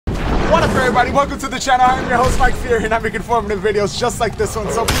What up, everybody? Welcome to the channel. I'm your host, MICFURY, and I make informative videos just like this one.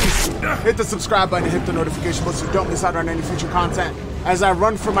 So please hit the subscribe button and hit the notification bell so you don't miss out on any future content as I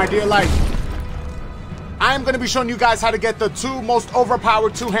run for my dear life. I am going to be showing you guys how to get the two most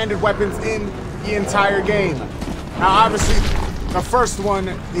overpowered two-handed weapons in the entire game. Now, obviously, the first one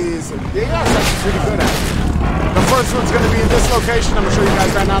is, yeah, it's actually pretty good at it. The first one's going to be in this location. I'm going to show you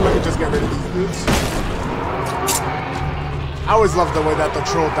guys right now. Let me just get rid of these dudes. I always love the way that the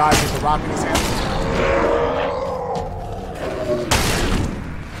troll dies with the rock in his hand.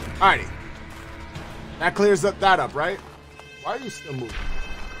 Alrighty. That clears that up, right? Why are you still moving?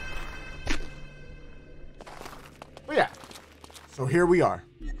 But yeah. So here we are.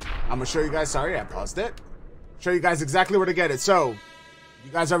 I'm gonna show you guys. Sorry, I paused it. Show you guys exactly where to get it. So,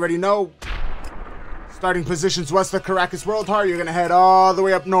 you guys already know. Starting positions west of Caracas World Heart. You're gonna head all the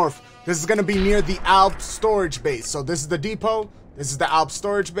way up north. This is going to be near the Alp storage base. So this is the depot. This is the Alp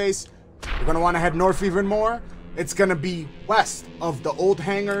storage base. You're going to want to head north even more. It's going to be west of the old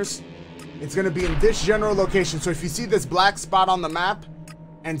hangars. It's going to be in this general location. So if you see this black spot on the map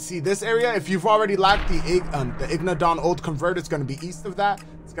and see this area, if you've already locked the Ignadon old convert, it's going to be east of that.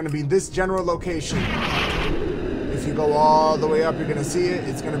 It's going to be in this general location. If you go all the way up, you're going to see it.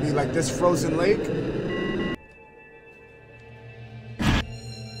 It's going to be like this frozen lake.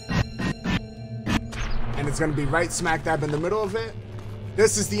 And it's going to be right smack dab in the middle of it.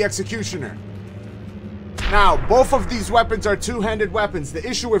 This is the Executioner. Now, both of these weapons are two-handed weapons. The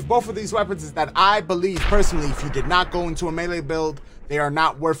issue with both of these weapons is that I believe, personally, if you did not go into a melee build, they are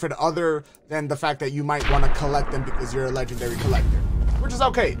not worth it other than the fact that you might want to collect them because you're a legendary collector. Which is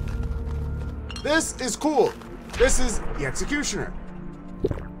okay. This is cool. This is the Executioner.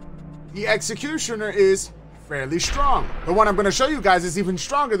 The Executioner is fairly strong. The one I'm going to show you guys is even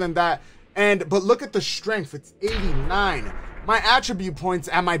stronger than that. But look at the strength, it's 89. My attribute points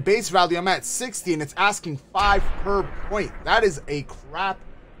at my base value, I'm at 60, and it's asking 5 per point. That is a crap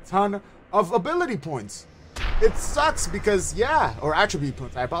ton of ability points. It sucks because, yeah, or attribute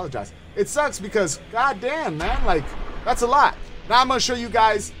points, I apologize. It sucks because, goddamn, man, like, that's a lot. Now I'm gonna show you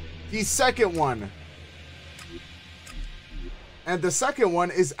guys the second one. And the second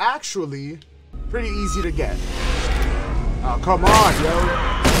one is actually pretty easy to get. Oh, come on,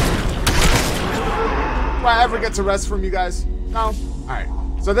 yo. Do I ever get to rest from you guys? No? Alright.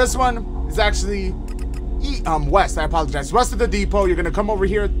 So this one is actually west. I apologize. West of the depot. You're going to come over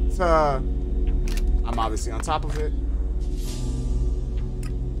here to... I'm obviously on top of it.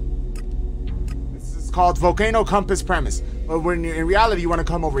 This is called Volcano Compass Premise. But when in reality, you want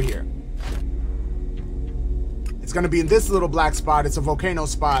to come over here. It's going to be in this little black spot. It's a volcano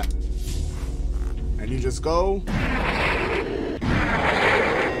spot. And you just go...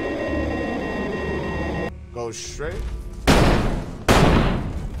 Go straight.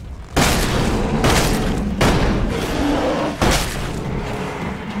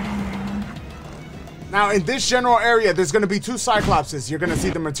 Now, in this general area, there's going to be two Cyclopses. You're going to see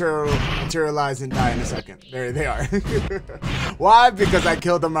them materialize and die in a second. There they are. Why? Because I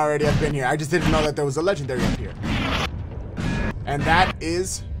killed them already. I've been here. I just didn't know that there was a legendary up here. And that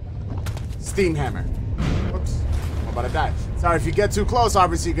is Steam Hammer. Whoops. I'm about to die. Sorry, if you get too close,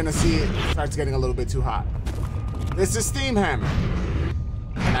 obviously you're going to see it starts getting a little bit too hot. This is Steam Hammer.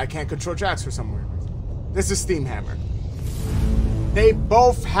 And I can't control jacks for some weird reason. This is Steam Hammer. They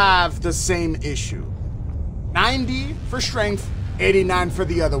both have the same issue. 90 for strength, 89 for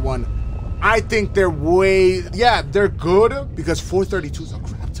the other one. I think they're way... Yeah, they're good because 432 is a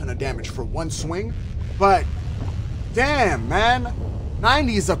crap ton of damage for one swing. But, damn, man.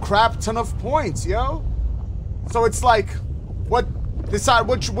 90 is a crap ton of points, yo. So it's like, decide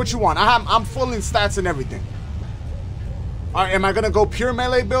what you want. I'm full in stats and everything. Alright, am I gonna go pure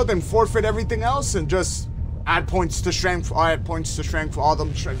melee build and forfeit everything else and just add points to strength, or add points to strength for all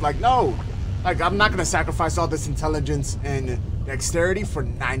them strength? Like, no. Like, I'm not gonna sacrifice all this intelligence and dexterity for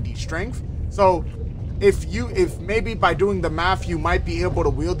 90 strength. So, if maybe by doing the math, you might be able to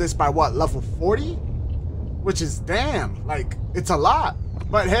wield this by what, level 40? Which is damn, like, it's a lot.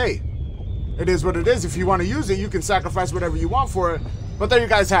 But hey, it is what it is. If you want to use it, you can sacrifice whatever you want for it. But there you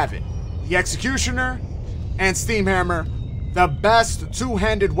guys have it. The Executioner and Steam Hammer. The best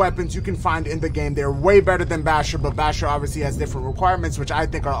two-handed weapons you can find in the game. They're way better than Basher, but Basher obviously has different requirements, which I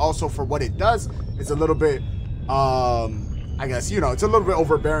think are also, for what it does, it's a little bit, I guess, you know, it's a little bit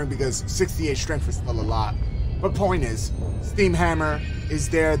overbearing because 68 strength is still a lot. But point is, Steam Hammer is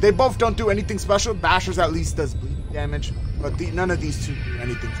there. They both don't do anything special. Basher's at least does bleeding damage, but none of these two do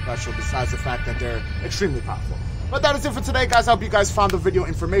anything special besides the fact that they're extremely powerful. But that is it for today, guys. I hope you guys found the video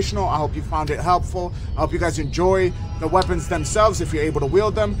informational. I hope you found it helpful. I hope you guys enjoy the weapons themselves if you're able to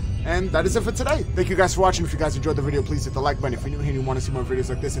wield them. And that is it for today. Thank you guys for watching. If you guys enjoyed the video, please hit the like button. If you're new here and you want to see more videos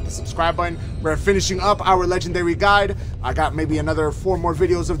like this, hit the subscribe button. We're finishing up our legendary guide. I got maybe another 4 more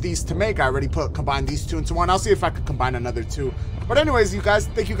videos of these to make. I already combined these 2 into 1. I'll see if I could combine another 2. But anyways, you guys,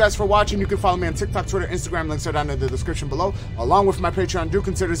 thank you guys for watching. You can follow me on TikTok, Twitter, Instagram. Links are down in the description below, along with my Patreon. Do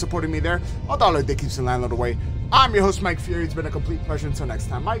consider supporting me there. All dollar that keeps the landlord away. I'm your host, Mike Fury. It's been a complete pleasure. Until next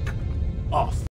time, Mike, off.